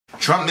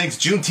Trump makes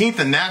Juneteenth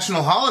a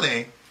national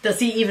holiday. Does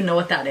he even know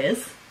what that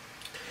is?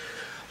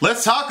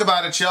 Let's talk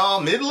about it,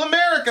 y'all. Middle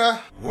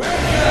America.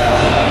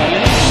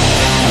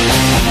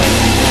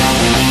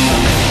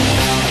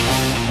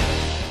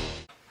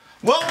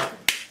 Well,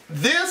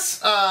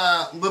 this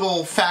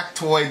little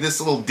factoid, this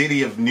little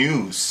ditty of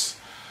news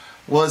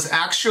was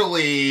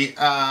actually,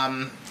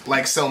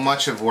 like so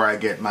much of where I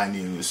get my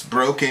news,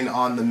 broken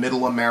on the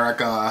Middle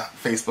America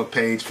Facebook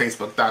page,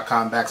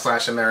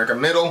 facebook.com/America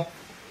Middle.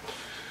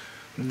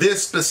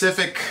 This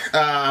specific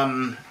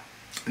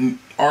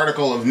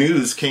article of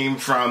news came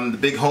from the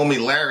big homie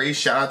Larry.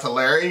 Shout out to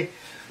Larry,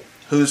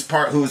 who's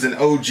an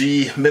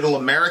OG Middle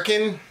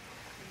American.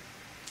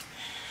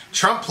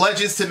 Trump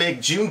pledges to make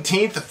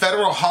Juneteenth a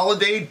federal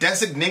holiday,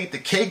 designate the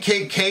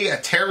KKK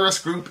a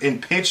terrorist group, and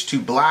pitch to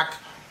black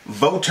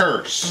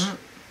voters.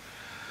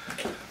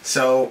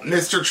 So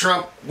Mr.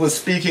 Trump was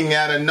speaking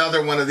at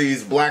another one of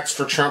these Blacks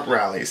for Trump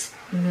rallies.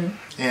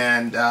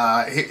 And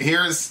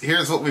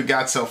here's what we've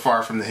got so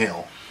far from the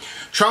Hill.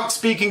 Trump,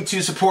 speaking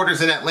to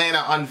supporters in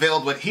Atlanta,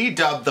 unveiled what he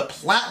dubbed the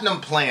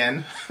Platinum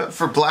Plan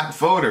for black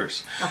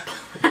voters. A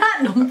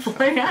platinum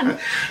plan?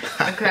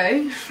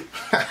 Okay.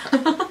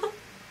 I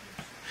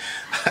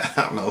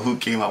don't know who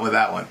came up with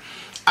that one.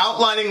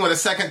 Outlining what a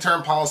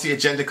second-term policy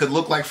agenda could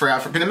look like for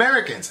African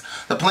Americans.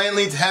 The plan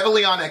leans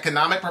heavily on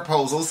economic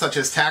proposals such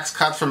as tax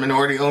cuts for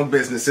minority-owned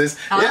businesses.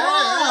 Oh.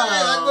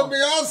 Yeah, that could be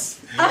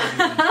us.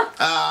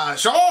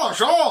 Sure.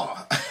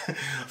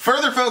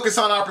 Further focus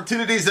on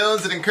opportunity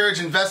zones that encourage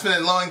investment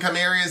in low-income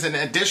areas and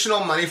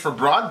additional money for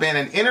broadband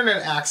and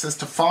internet access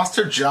to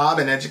foster job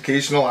and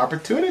educational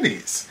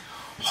opportunities.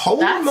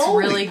 Holy moly. That's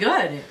really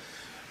good.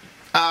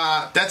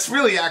 That's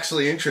really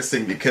actually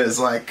interesting because,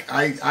 like,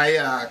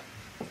 I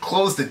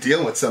closed a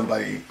deal with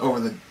somebody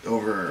over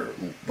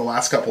the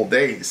last couple of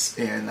days,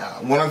 and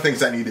one of the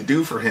things I need to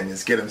do for him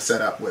is get him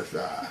set up with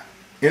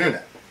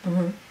internet.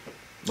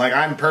 Like,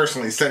 I'm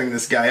personally setting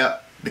this guy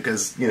up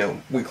because, you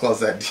know, we closed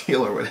that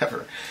deal or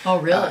whatever. Oh,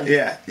 really?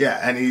 Yeah,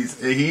 and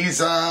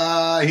he's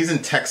in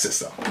Texas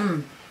though.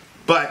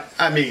 But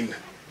I mean,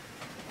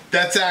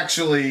 that's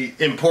actually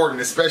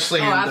important, especially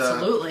in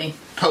the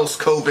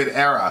post-COVID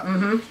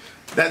era.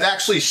 That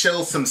actually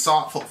shows some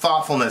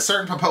thoughtfulness.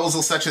 Certain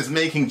proposals, such as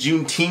making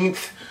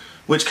Juneteenth,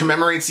 which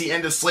commemorates the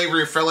end of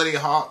slavery, a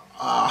federal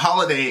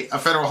holiday,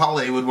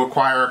 would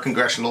require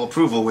congressional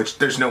approval, which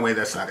there's no way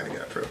that's not going to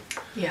get approved.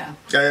 Yeah.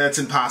 That's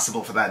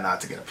impossible for that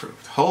not to get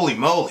approved. Holy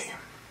moly.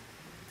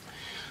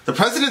 The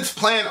president's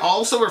plan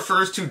also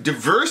refers to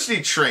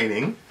diversity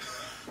training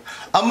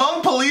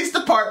among police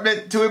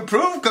department to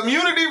improve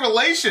community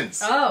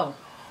relations. Oh.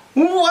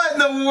 What in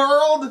the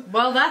world?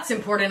 Well, that's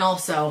important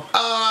also.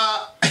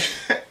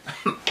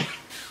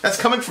 That's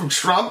coming from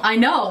Trump? I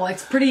know,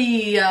 it's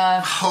pretty,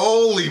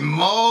 Holy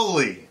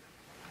moly.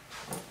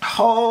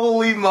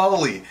 Holy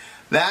moly.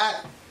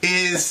 That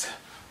is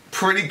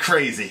pretty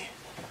crazy.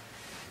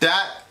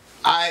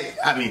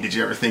 I mean, did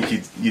you ever think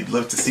you'd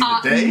live to see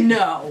the day?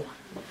 No,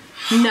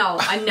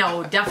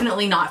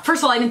 definitely not. First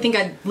of all, I didn't think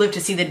I'd live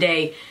to see the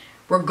day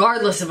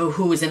regardless of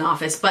who was in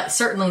office, but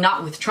certainly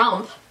not with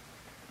Trump.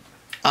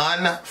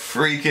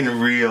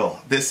 Unfreaking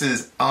real. This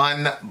is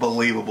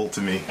unbelievable to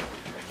me.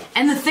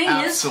 And the thing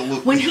is,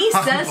 when he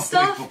says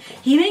stuff,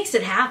 he makes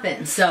it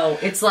happen. So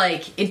it's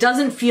like, it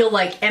doesn't feel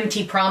like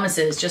empty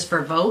promises just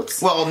for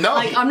votes. Well, no.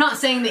 Like, I'm not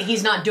saying that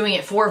he's not doing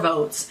it for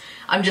votes.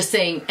 I'm just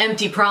saying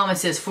empty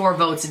promises for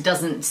votes, it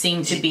doesn't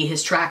seem to be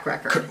his track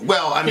record.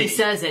 Well, I mean, he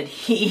says it,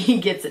 he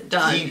gets it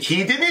done.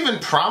 He didn't even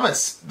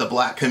promise the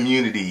black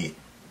community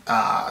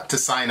to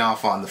sign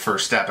off on the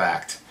First Step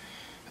Act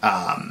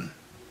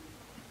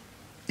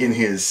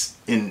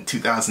in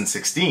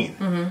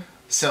 2016.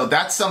 So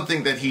that's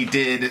something that he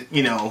did,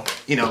 you know,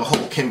 the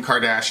whole Kim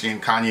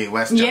Kardashian, Kanye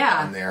West jump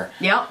on there.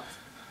 Yep.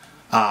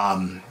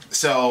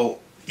 So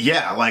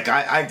yeah, like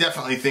I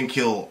definitely think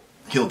he'll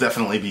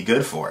definitely be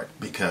good for it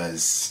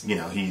because, you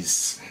know,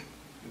 he's.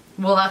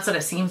 Well, that's what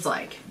it seems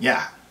like.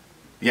 Yeah.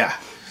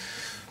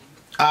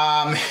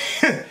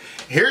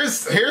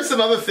 Here's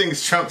some other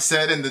things Trump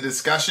said in the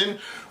discussion.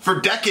 For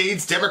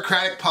decades,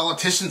 Democratic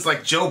politicians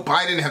like Joe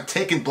Biden have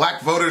taken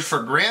black voters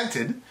for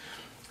granted.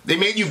 They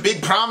made you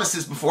big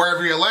promises before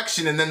every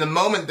election, and then the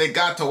moment they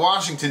got to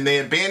Washington, they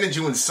abandoned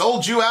you and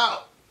sold you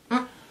out.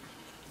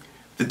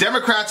 The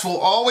Democrats will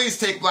always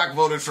take black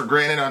voters for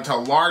granted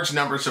until large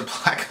numbers of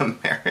black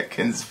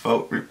Americans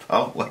vote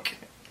Republican.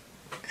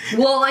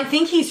 Well, I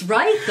think he's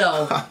right,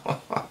 though.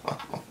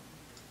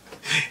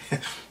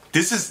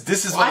 This is.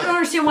 I don't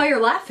understand why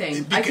you're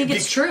laughing. I think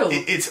it's true.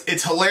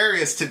 It's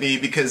hilarious to me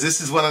because this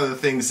is one of the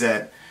things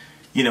that,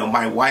 you know,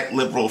 my white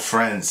liberal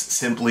friends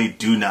simply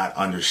do not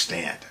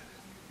understand.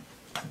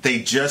 They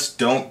just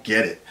don't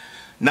get it.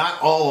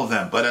 Not all of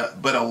them,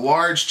 but a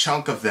large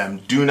chunk of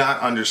them do not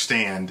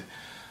understand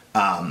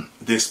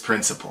this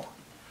principle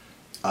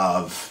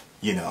of,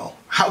 you know,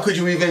 how could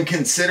you even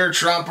consider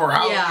Trump or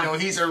how, you know,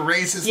 he's a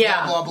racist,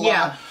 blah, blah, blah.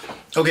 Yeah.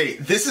 Okay,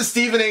 this is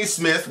Stephen A.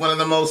 Smith, one of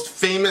the most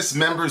famous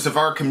members of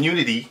our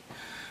community,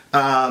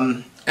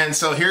 And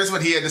so here's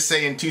what he had to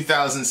say in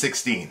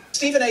 2016.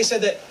 Stephen A.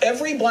 said that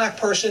every black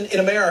person in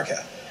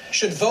America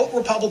should vote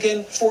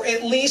Republican for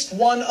at least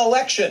one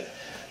election.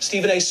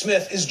 Stephen A.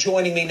 Smith is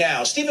joining me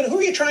now. Stephen, who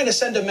are you trying to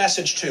send a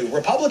message to?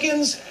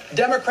 Republicans,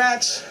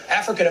 Democrats,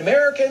 African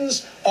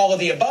Americans, all of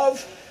the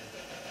above?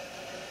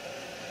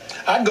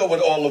 I'd go with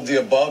all of the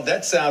above.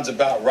 That sounds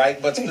about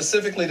right. But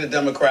specifically the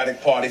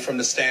Democratic Party, from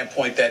the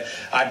standpoint that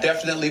I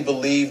definitely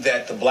believe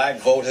that the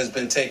black vote has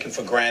been taken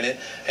for granted.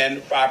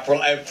 And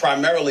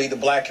primarily the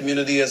black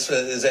community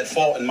is at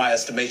fault, in my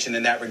estimation,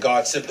 in that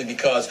regard, simply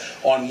because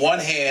on one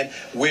hand,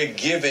 we're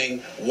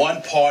giving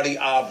one party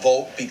our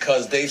vote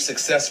because they've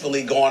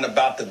successfully gone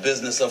about the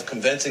business of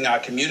convincing our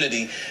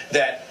community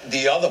that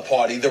the other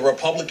party, the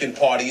Republican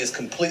Party, is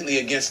completely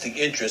against the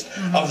interest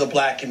of the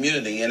black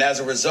community. And as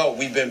a result,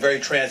 we've been very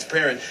transparent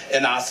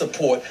in our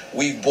support.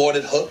 We've bought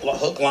it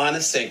hook, line,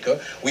 and sinker.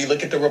 We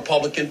look at the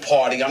Republican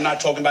Party. I'm not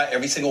talking about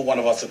every single one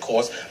of us, of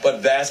course,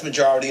 but vast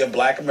majority of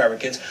black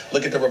Americans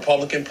look at the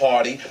Republican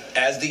Party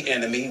as the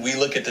enemy. We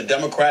look at the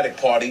Democratic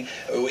Party,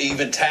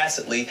 even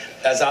tacitly,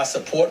 as our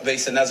support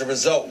base. And as a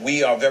result,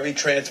 we are very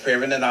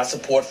transparent in our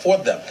support for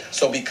them.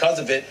 So because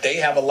of it, they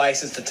have a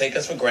license to take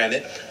us for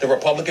granted. The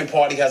Republican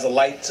Party has a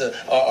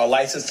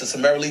license to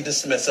summarily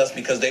dismiss us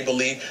because they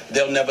believe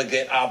they'll never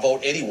get our vote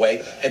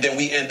anyway. And then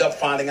we end up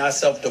finding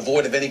ourselves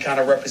devoid of any kind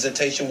of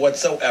representation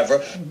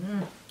whatsoever.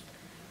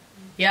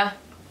 Yeah,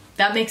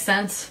 that makes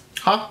sense.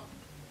 Huh?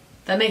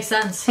 That makes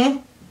sense.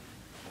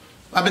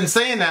 I've been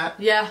saying that.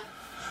 Yeah.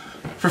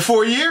 For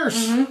 4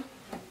 years.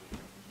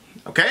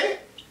 Okay?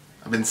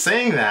 I've been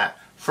saying that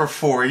for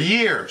 4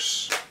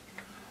 years.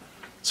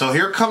 So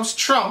here comes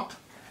Trump,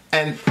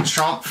 and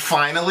Trump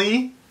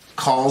finally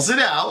calls it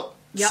out.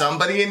 Yep.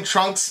 Somebody in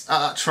Trump's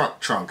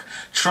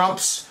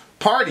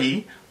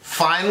party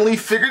finally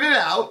figured it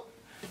out,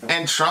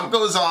 and Trump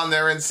goes on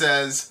there and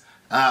says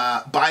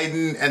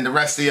Biden and the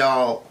rest of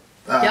y'all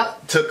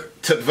took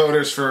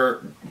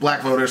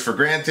black voters for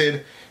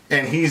granted,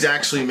 and he's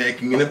actually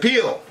making an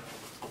appeal.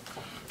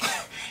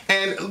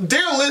 And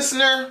dear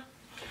listener,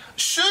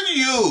 should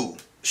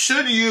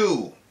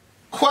you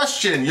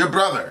question your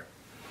brother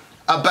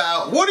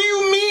about what do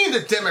you mean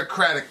the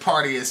Democratic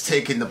Party is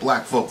taking the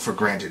black vote for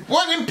granted?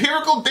 What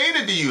empirical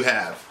data do you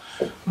have?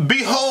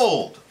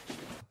 Behold.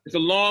 It's a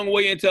long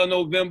way until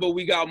November.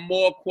 We got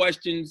more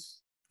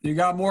questions. You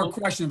got more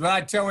questions, but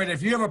I tell you,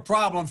 if you have a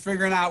problem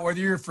figuring out whether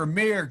you're for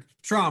me or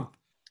Trump,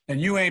 then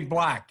you ain't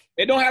black.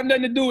 It don't have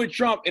nothing to do with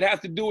Trump. It has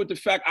to do with the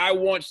fact I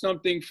want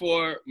something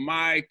for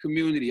my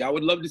community. I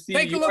would love to see.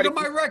 Take a look at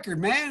my record,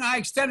 man. I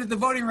extended the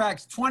voting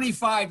rights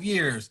 25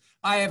 years.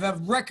 I have a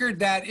record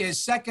that is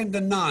second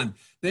to none.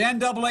 The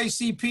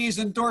NAACP has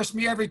endorsed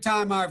me every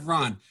time I've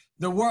run.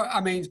 I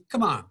mean,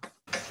 come on.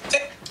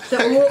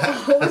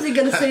 What was he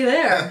going to say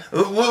there?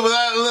 Come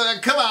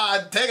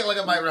on, take a look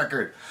at my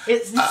record.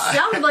 It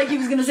sounded like he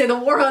was going to say the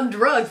war on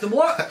drugs. The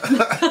war.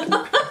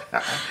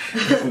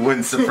 It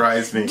wouldn't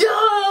surprise me.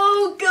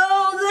 Don't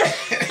go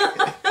there.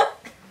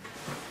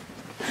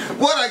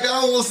 What? I got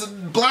all those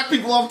black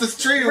people off the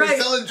street who were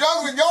selling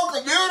drugs in your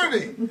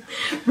community.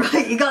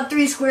 Right, you got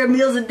 3 square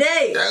meals a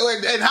day.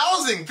 And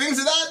housing, things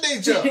of that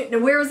nature.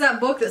 And where was that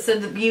book that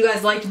said that you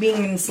guys liked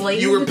being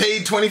enslaved? You were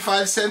paid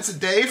 25 cents a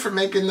day for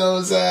making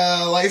those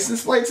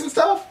license plates and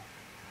stuff?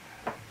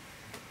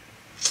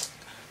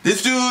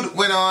 This dude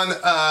went on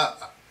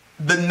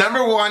the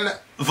 #1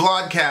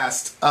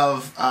 vlogcast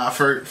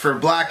for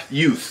black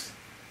youth,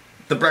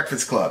 The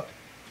Breakfast Club.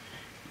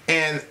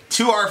 And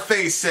to our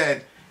face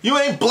said, "You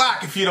ain't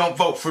black if you don't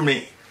vote for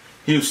me,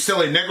 you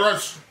silly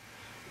niggers."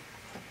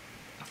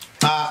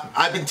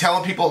 I've been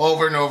telling people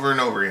over and over and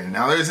over again.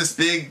 Now there's this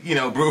big,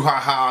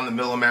 brouhaha on the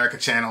Middle America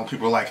channel.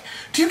 People are like,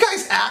 do you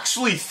guys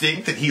actually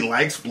think that he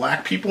likes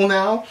black people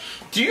now?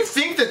 Do you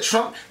think that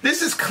Trump,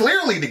 this is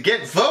clearly to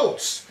get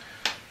votes.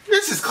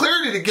 This is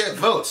clearly to get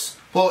votes.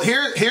 Well,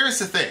 here's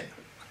the thing.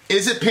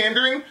 Is it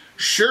pandering?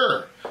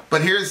 Sure.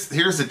 But here's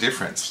the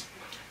difference.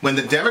 When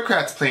the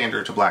Democrats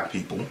pander to black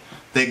people,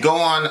 they go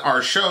on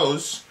our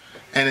shows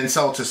and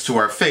insult us to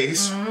our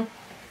face.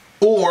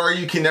 Or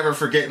you can never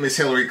forget Miss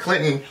Hillary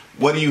Clinton.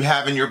 What do you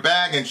have in your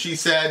bag? And she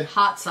said,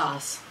 hot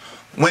sauce.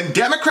 When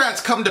Democrats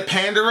come to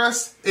pander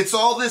us, it's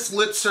all this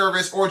lip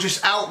service or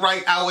just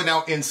outright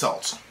out-and-out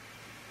insults.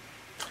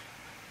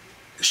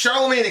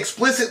 Charlemagne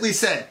explicitly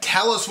said,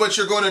 tell us what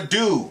you're going to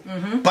do.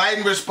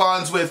 Biden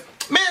responds with,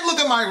 man, look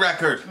at my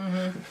record.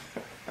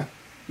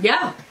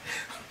 Yeah.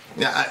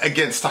 Yeah,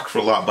 again, stuck for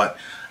a lot, but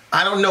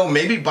I don't know.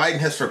 Maybe Biden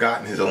has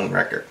forgotten his own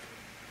record.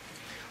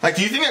 Like,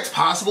 do you think that's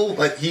possible?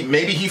 Like,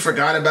 maybe he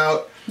forgot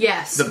about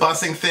the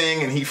busing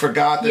thing, and he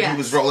forgot that he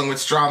was rolling with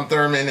Strom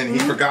Thurmond, and he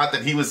forgot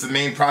that he was the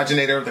main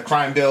progenitor of the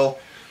crime bill,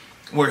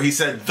 where he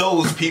said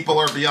those people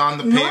are beyond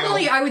the pale.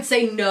 Normally, I would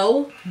say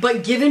no,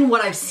 but given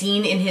what I've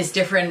seen in his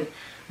different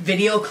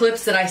video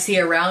clips that I see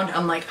around,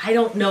 I'm like, I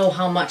don't know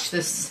how much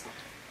this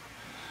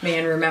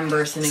man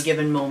remembers in a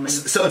given moment.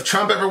 So if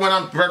Trump ever went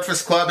on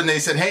Breakfast Club and they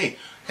said, hey,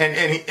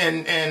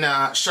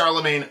 and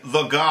Charlemagne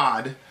the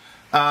God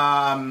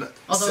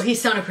Although he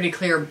sounded pretty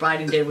clear,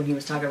 Biden did, when he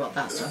was talking about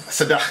that stuff.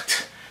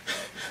 Sadat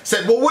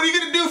said, well, what are you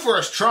going to do for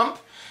us, Trump?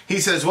 He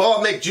says, well,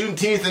 I'll make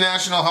Juneteenth a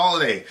national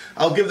holiday.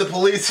 I'll give the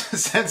police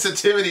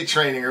sensitivity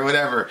training or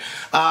whatever.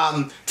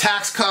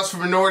 Tax cuts for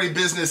minority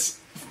businesses.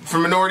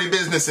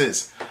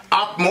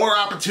 More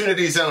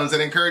opportunity zones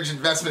that encourage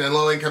investment in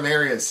low-income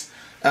areas.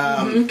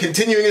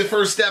 Continuing the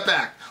First Step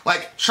Act.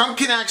 Like, Trump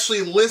can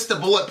actually list a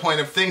bullet point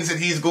of things that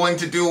he's going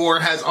to do or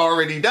has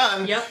already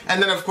done. Yep.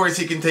 And then, of course,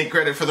 he can take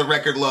credit for the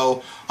record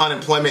low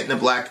unemployment in the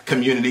black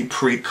community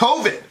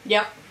pre-COVID.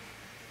 Yep.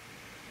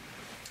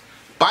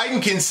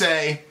 Biden can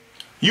say,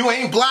 you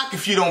ain't black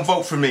if you don't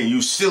vote for me,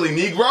 you silly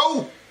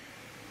Negro.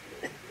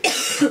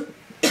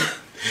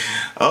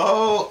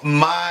 Oh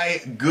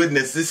my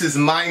goodness, this is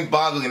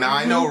mind-boggling. Now,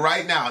 I know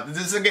right now,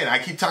 this is, again, I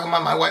keep talking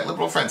about my white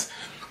liberal friends.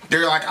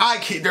 They're like,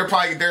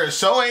 they're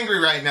so angry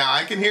right now.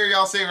 I can hear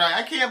y'all saying, right,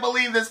 I can't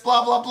believe this,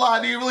 blah, blah,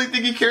 blah. Do you really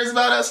think he cares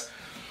about us?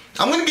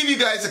 I'm going to give you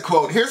guys a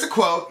quote. Here's a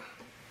quote.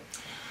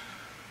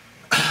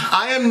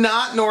 I am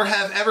not, nor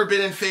have ever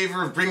been in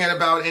favor of bringing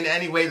about in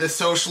any way the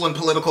social and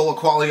political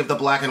equality of the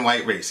black and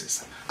white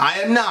races. I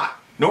am not,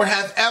 nor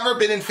have ever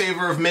been in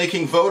favor of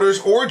making voters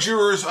or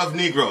jurors of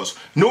Negroes,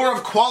 nor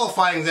of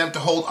qualifying them to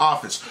hold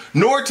office,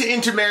 nor to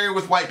intermarry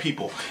with white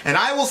people. And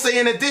I will say,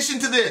 in addition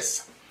to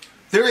this,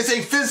 there is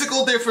a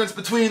physical difference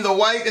between the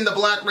white and the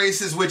black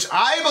races, which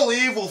I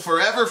believe will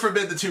forever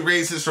forbid the two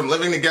races from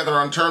living together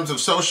on terms of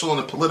social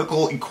and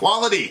political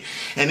equality.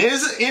 And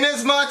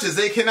inasmuch as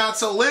they cannot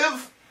so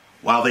live,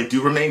 while they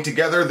do remain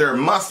together, there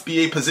must be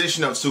a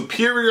position of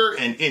superior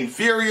and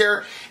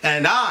inferior,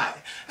 and I,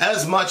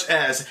 as much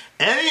as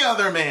any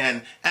other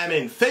man, am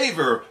in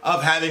favor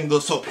of having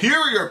the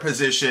superior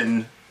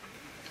position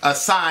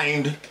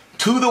assigned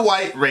to the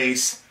white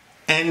race,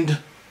 end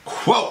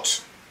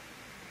quote.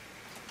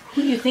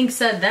 Who do you think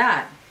said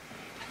that?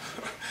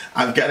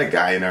 I've got a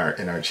guy in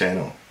our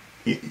channel.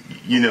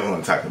 You know who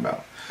I'm talking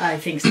about. I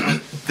think so.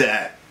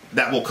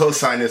 That will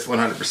co-sign this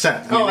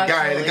 100%. I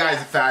mean, the guy's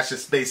a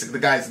fascist. The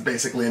guy's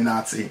basically a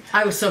Nazi.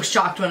 I was so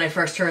shocked when I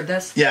first heard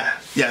this. Yeah.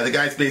 The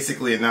guy's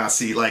basically a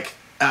Nazi. Like,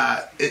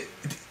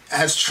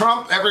 has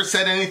Trump ever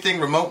said anything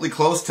remotely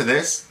close to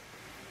this?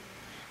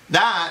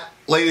 That,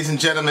 ladies and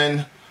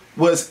gentlemen,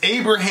 was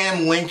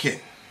Abraham Lincoln.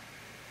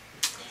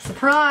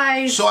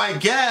 Surprise! So I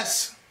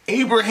guess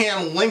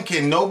Abraham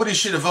Lincoln, nobody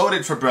should have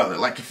voted for, brother.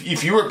 Like,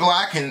 if you were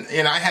black and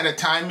I had a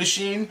time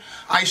machine,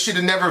 I should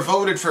have never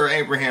voted for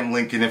Abraham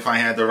Lincoln if I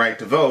had the right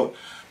to vote,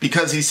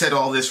 because he said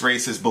all this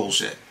racist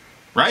bullshit.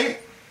 Right?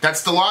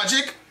 That's the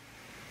logic?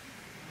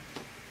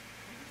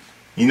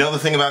 You know the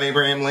thing about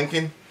Abraham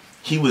Lincoln?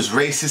 He was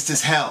racist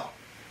as hell.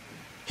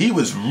 He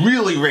was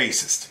really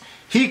racist.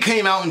 He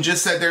came out and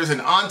just said there's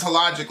an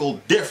ontological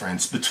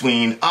difference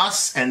between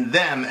us and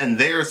them, and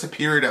they're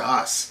superior to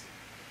us.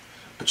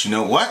 But you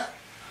know what?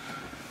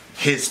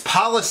 His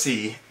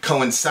policy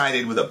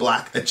coincided with a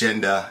black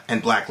agenda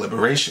and black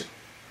liberation.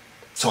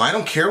 So I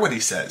don't care what he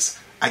says.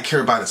 I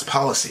care about his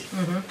policy.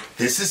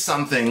 This is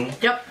something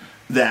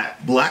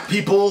that black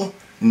people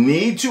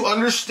need to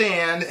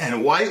understand,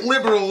 and white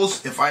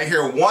liberals, if I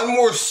hear one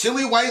more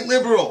silly white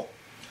liberal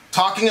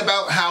talking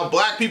about how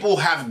black people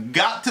have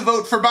got to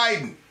vote for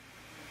Biden,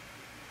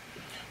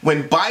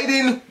 when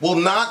Biden will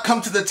not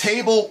come to the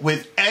table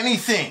with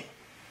anything,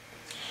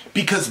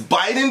 because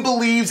Biden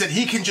believes that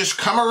he can just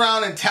come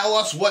around and tell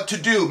us what to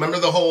do. Remember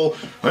the whole,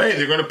 hey,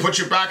 they're going to put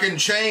you back in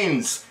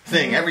chains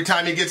thing every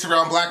time he gets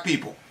around black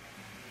people.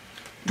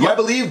 Do I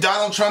believe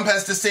Donald Trump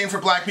has disdain for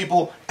black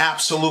people?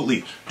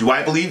 Absolutely. Do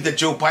I believe that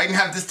Joe Biden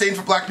has disdain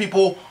for black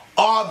people?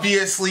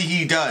 Obviously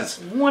he does.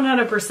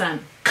 100%.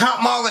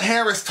 Kamala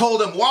Harris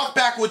told him, walk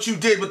back what you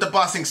did with the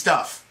busing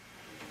stuff.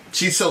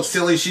 She's so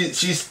silly.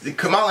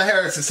 Kamala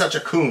Harris is such a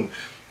coon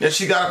that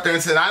she got up there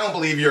and said, I don't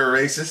believe you're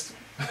a racist.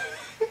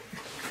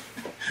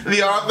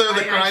 The author of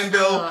the crime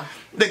bill,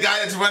 the guy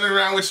that's running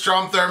around with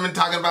Strom Thurmond,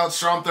 talking about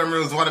Strom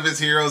Thurmond was one of his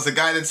heroes, the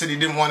guy that said he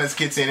didn't want his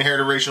kids to inherit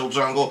a racial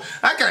jungle,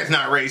 that guy's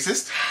not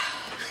racist.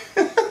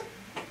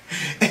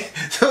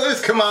 So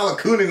there's Kamala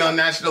cooning on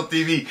national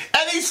TV,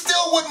 and he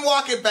still wouldn't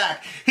walk it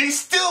back. He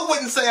still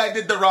wouldn't say I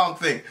did the wrong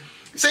thing.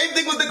 Same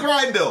thing with the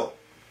crime bill.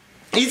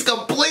 He's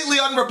completely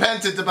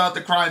unrepentant about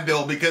the crime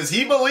bill because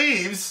he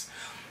believes,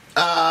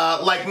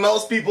 like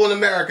most people in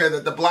America,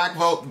 that the black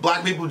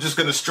people are just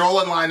going to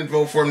stroll in line and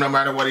vote for him no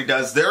matter what he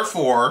does.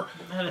 Therefore,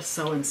 that is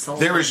so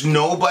insulting. There is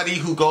nobody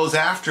who goes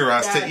after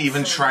us to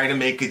even try to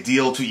make a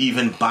deal to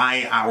even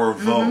buy our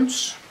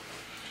votes.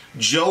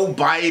 Joe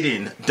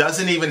Biden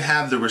doesn't even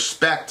have the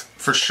respect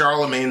for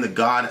Charlemagne the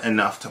God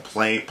enough to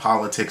play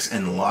politics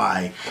and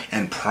lie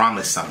and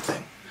promise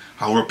something.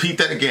 I'll repeat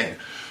that again.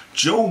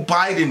 Joe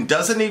Biden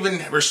doesn't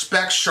even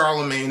respect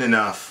Charlemagne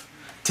enough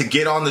to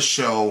get on the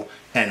show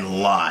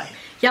and lie.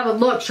 Yeah, but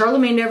look,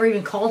 Charlemagne never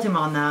even called him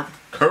on that.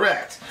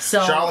 Correct.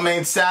 So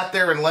Charlemagne sat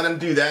there and let him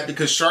do that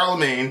because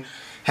Charlemagne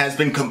has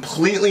been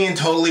completely and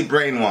totally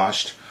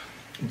brainwashed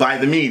by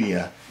the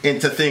media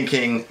into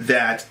thinking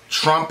that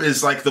Trump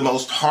is like the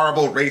most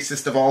horrible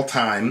racist of all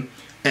time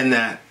and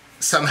that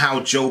somehow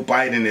Joe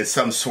Biden is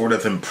some sort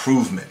of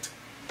improvement.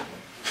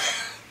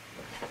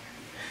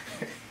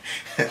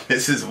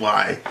 this is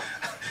why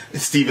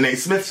Stephen A.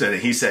 Smith said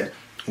it. He said,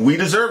 we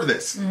deserve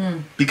this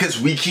because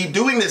we keep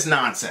doing this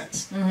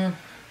nonsense.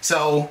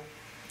 So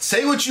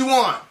say what you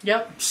want.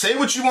 Yep. Say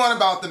what you want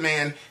about the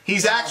man.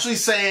 He's actually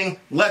saying,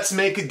 let's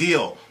make a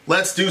deal.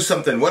 Let's do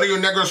something. What do your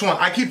Negros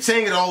want? I keep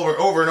saying it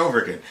over and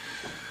over again.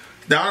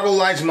 The Honorable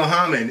Elijah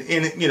Muhammad,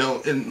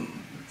 in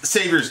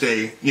Savior's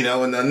Day,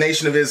 in the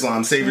Nation of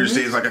Islam, Savior's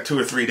Day is like a 2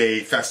 or 3 day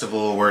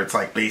festival where it's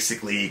like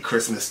basically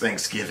Christmas,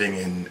 Thanksgiving,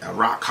 and a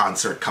rock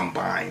concert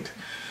combined.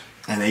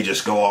 And they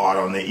just go out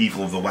on the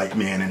evil of the white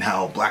man and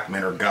how black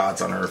men are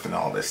gods on earth and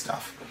all this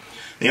stuff.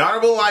 The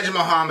Honorable Elijah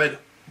Muhammad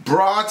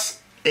brought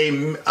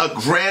a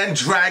grand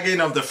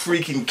dragon of the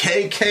freaking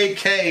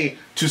KKK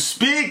to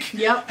speak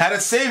at a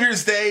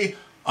Savior's Day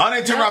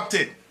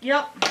uninterrupted.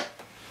 Yep.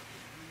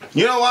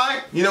 You know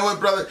why? You know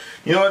what, brother?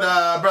 You know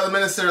what, Brother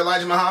Minister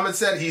Elijah Muhammad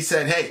said? He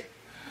said, "Hey,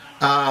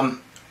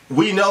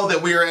 we know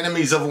that we are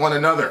enemies of one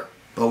another,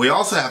 but we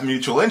also have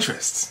mutual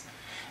interests,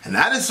 and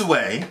that is the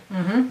way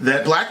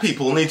that black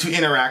people need to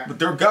interact with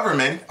their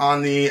government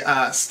on the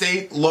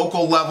state,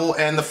 local level,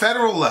 and the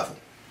federal level.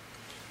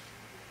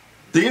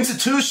 The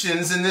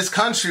institutions in this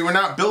country were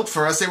not built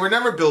for us; they were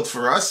never built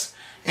for us."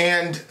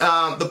 And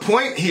the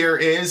point here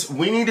is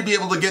we need to be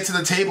able to get to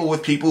the table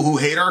with people who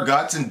hate our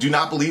guts and do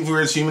not believe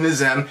we're as human as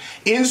them,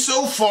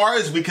 insofar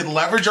as we could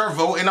leverage our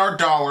vote and our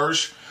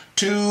dollars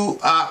to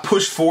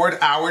push forward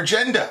our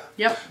agenda.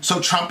 Yep. So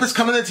Trump is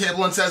coming to the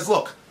table and says,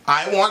 look,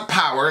 I want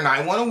power and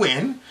I want to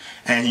win,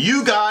 and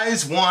you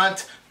guys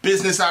want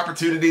business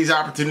opportunities,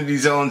 opportunity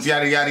zones,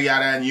 yada, yada,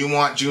 yada, and you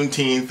want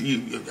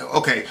Juneteenth.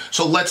 Okay,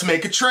 so let's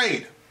make a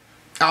trade.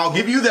 I'll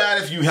give you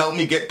that if you help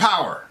me get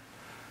power.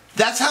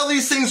 That's how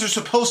these things are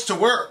supposed to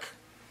work.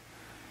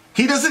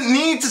 He doesn't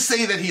need to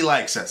say that he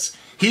likes us.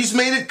 He's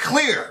made it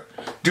clear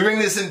during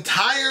this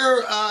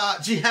entire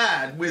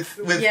jihad with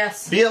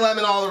BLM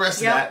and all the rest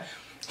of that.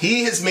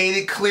 He has made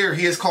it clear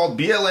he has called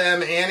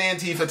BLM and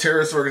Antifa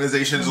terrorist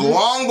organizations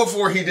long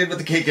before he did with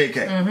the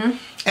KKK. And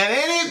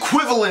any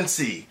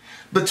equivalency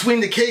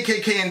between the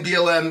KKK and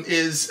BLM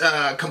is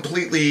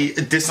completely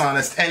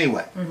dishonest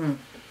anyway.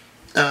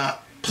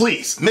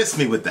 Please, miss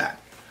me with that.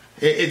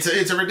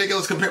 It's a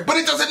ridiculous comparison, but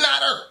it doesn't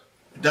matter.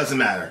 It doesn't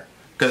matter.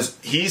 Because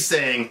he's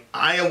saying,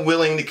 I am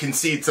willing to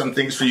concede some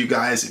things for you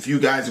guys if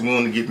you guys are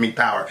willing to give me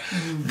power.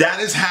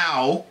 That is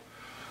how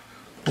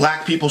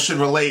black people should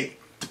relate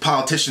to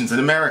politicians in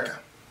America.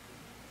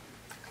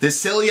 This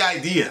silly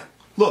idea.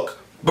 Look,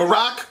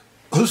 Barack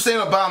Hussein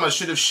Obama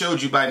should have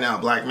showed you by now,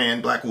 black man,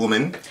 black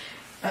woman,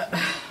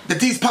 that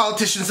these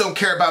politicians don't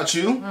care about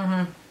you.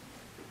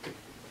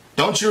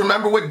 Don't you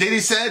remember what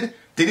Diddy said?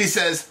 Diddy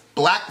says,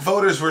 black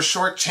voters were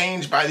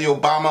shortchanged by the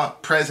Obama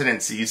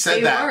presidency. He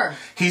said that.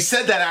 He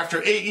said that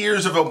after 8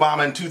 years of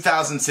Obama in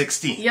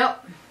 2016.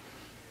 Yep.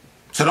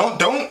 So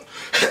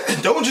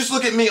don't just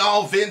look at me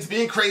all Vince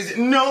being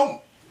crazy.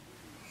 No.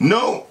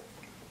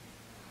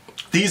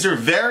 These are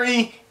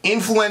very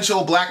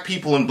influential black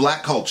people in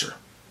black culture.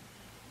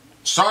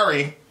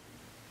 Sorry.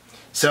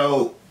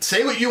 So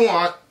say what you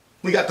want.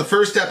 We got the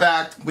First Step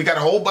Act. We got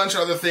a whole bunch of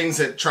other things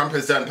that Trump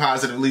has done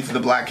positively for the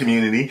black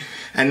community.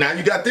 And now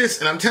you got this.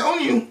 And I'm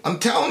telling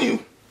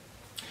you,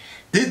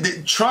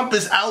 Trump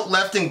is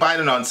out-lefting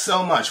Biden on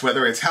so much,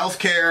 whether it's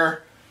healthcare,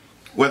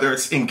 whether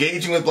it's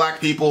engaging with black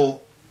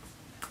people.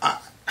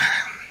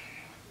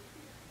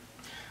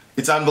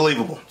 It's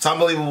unbelievable. It's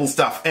unbelievable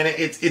stuff. And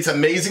it's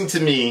amazing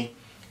to me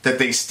that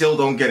they still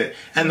don't get it.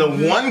 And the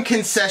one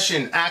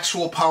concession,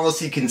 actual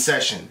policy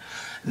concession,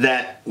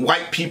 that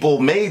white people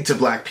made to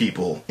black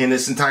people in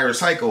this entire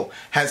cycle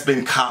has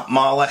been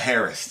Kamala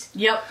Harris.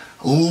 Yep.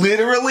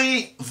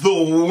 Literally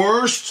the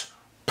worst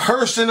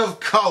person of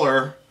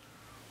color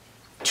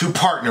to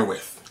partner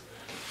with.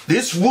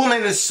 This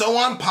woman is so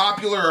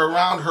unpopular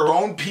around her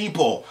own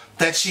people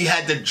that she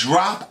had to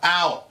drop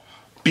out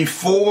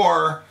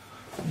before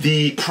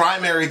the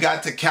primary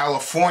got to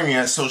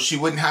California so she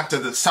wouldn't have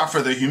to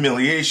suffer the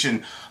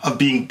humiliation of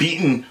being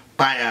beaten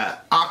by a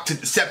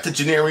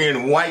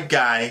septuagenarian white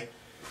guy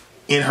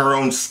in her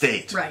own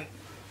state. Right.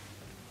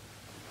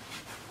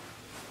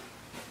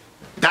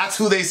 That's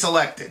who they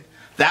selected.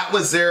 That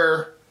was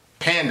their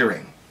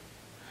pandering.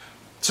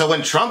 So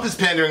when Trump is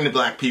pandering to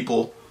black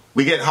people,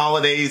 we get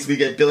holidays, we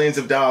get billions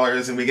of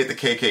dollars, and we get the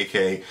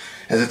KKK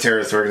as a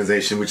terrorist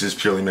organization, which is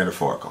purely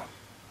metaphorical.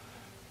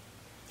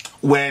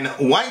 When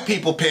white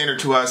people pander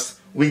to us,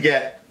 we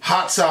get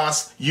hot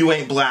sauce, you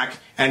ain't black,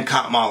 and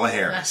Kamala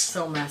Harris. That's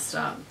so messed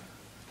up.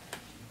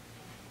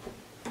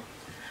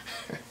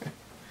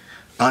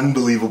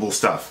 Unbelievable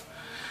stuff.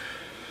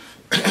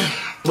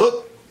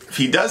 Look, if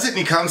he does it and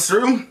he comes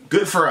through,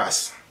 good for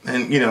us.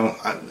 And,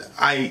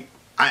 I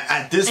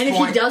at this point...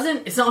 And if he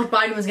doesn't, it's not like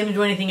Biden was going to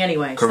do anything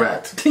anyway.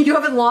 Correct. So you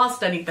haven't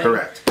lost anything.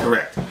 Correct.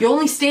 You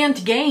only stand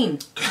to gain.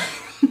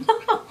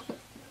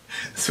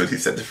 That's what he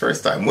said the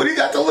first time. What do you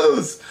got to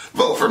lose?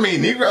 Vote for me,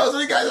 Negroes. What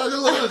do you guys have to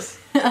lose?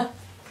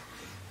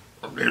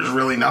 There's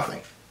really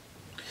nothing.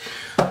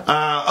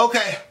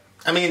 Okay.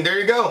 I mean, there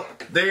you go.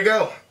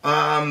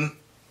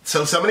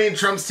 So somebody in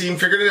Trump's team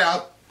figured it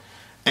out.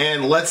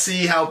 And let's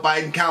see how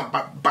Biden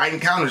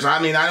counters.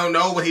 I mean, I don't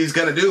know what he's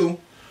going to do,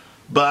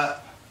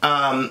 but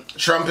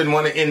Trump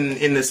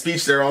in the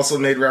speech there also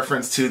made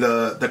reference to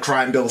the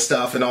crime bill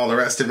stuff and all the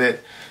rest of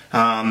it.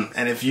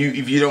 And if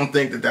you don't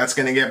think that that's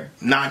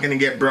not going to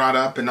get brought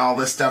up and all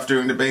this stuff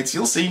during debates,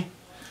 you'll see.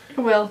 It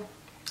will.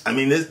 I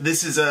mean,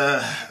 this is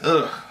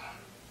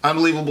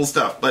unbelievable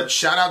stuff. But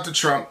shout out to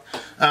Trump.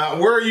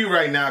 Where are you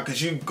right now?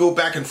 Because you go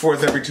back and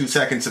forth every 2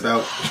 seconds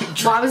about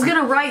Trump. Well, I was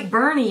gonna write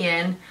Bernie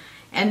in,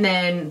 and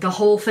then the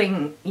whole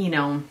thing, you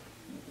know,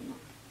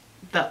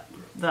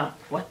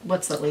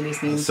 what's that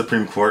lady's name?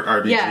 Supreme Court,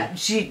 RBG. Yeah,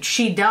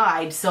 she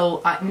died.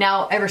 So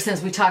now, ever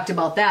since we talked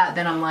about that,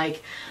 then I'm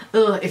like,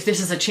 ugh, if this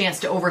is a chance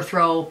to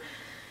overthrow,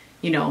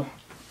 you know,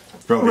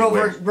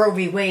 Roe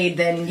v. Wade,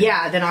 then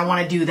then I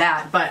want to do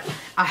that. But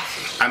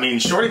I mean,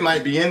 Shorty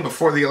might be in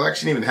before the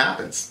election even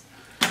happens.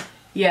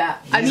 Yeah,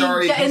 He's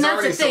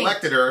already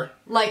selected her.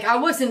 Like, I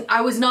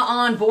was not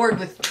on board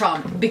with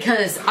Trump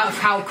because of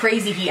how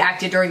crazy he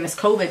acted during this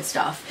COVID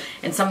stuff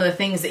and some of the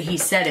things that he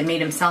said. It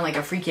made him sound like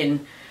a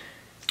freaking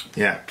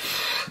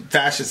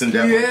fascist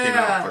definitely came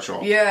out for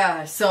sure.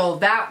 Yeah, so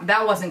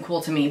that wasn't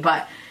cool to me.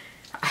 But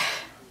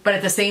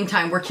at the same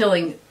time, we're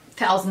killing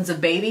thousands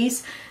of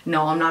babies.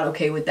 No, I'm not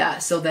okay with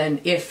that. So then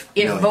if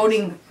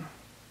voting,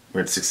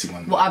 we're at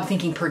 61. Well, I'm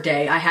thinking per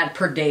day. I had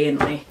per day in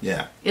my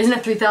Isn't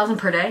it 3,000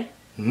 per day?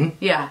 Mm-hmm.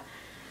 Yeah.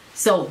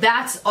 So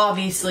that's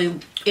obviously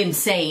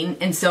insane.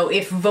 And so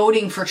if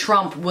voting for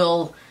Trump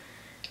will,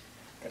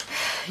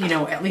 you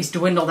know, at least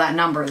dwindle that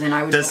number, then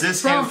I would. Does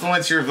this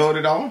influence your vote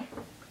at all?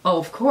 Oh,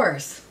 of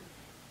course.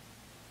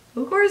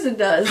 Of course it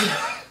does.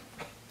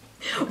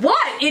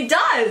 What? It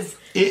does.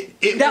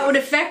 That would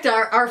affect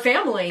our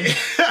family.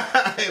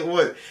 It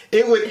would.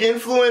 It would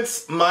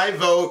influence my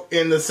vote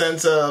in the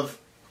sense of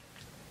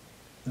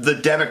the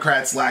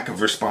Democrats' lack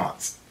of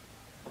response.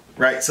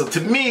 Right? So to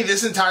me,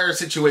 this entire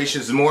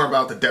situation is more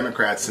about the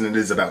Democrats than it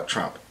is about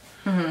Trump.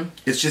 Mm-hmm.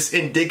 It's just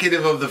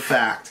indicative of the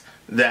fact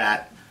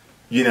that,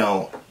 you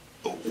know,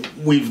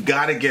 we've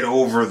got to get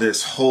over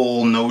this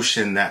whole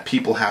notion that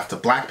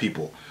black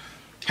people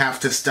have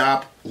to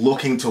stop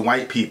looking to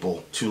white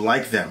people to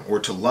like them or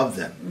to love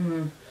them.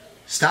 Mm-hmm.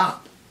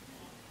 Stop.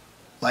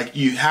 Like,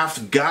 you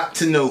have got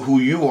to know who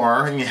you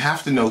are, and you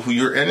have to know who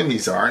your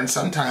enemies are, and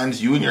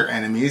sometimes you and your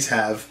enemies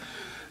have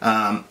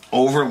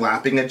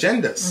overlapping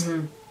agendas.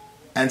 Mm-hmm.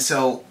 And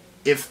so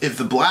if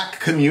the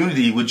black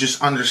community would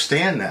just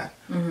understand that,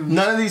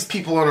 none of these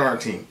people are on our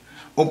team.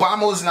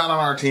 Obama was not on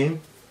our team.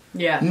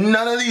 Yeah.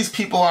 None of these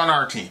people on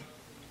our team.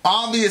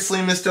 Obviously,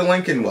 Mr.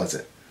 Lincoln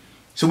wasn't.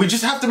 So we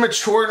just have to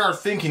mature in our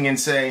thinking and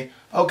say,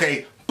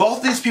 okay,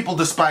 both these people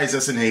despise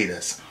us and hate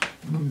us.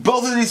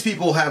 Both of these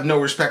people have no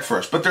respect for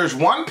us. But there's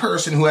one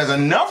person who has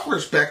enough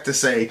respect to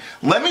say,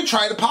 let me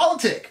try to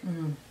politic.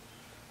 Mm-hmm.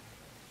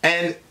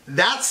 And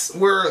that's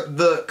where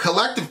the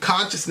collective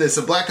consciousness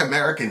of black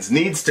Americans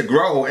needs to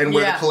grow, and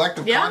where the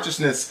collective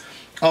consciousness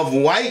of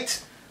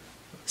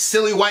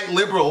silly white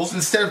liberals,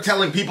 instead of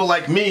telling people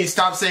like me,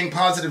 stop saying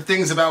positive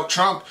things about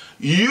Trump,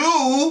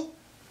 you,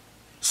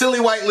 silly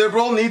white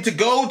liberal, need to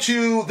go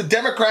to the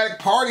Democratic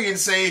Party and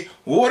say,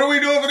 what are we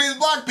doing for these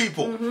black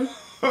people? Mm-hmm.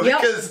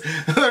 Because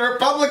the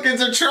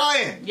Republicans are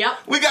trying. Yep.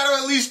 We got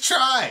to at least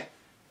try.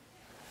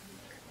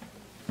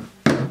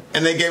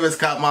 And they gave us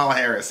Kamala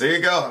Harris. There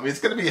you go. I mean, it's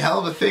going to be a hell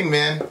of a thing,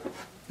 man.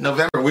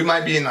 November, we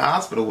might be in the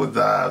hospital with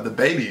the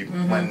baby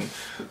when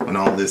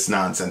all this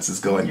nonsense is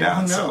going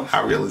down. So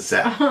how real is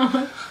that?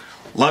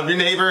 Love your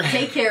neighbor.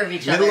 Take care of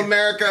each other. Middle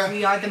America.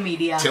 We are the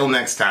media. Till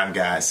next time,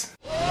 guys.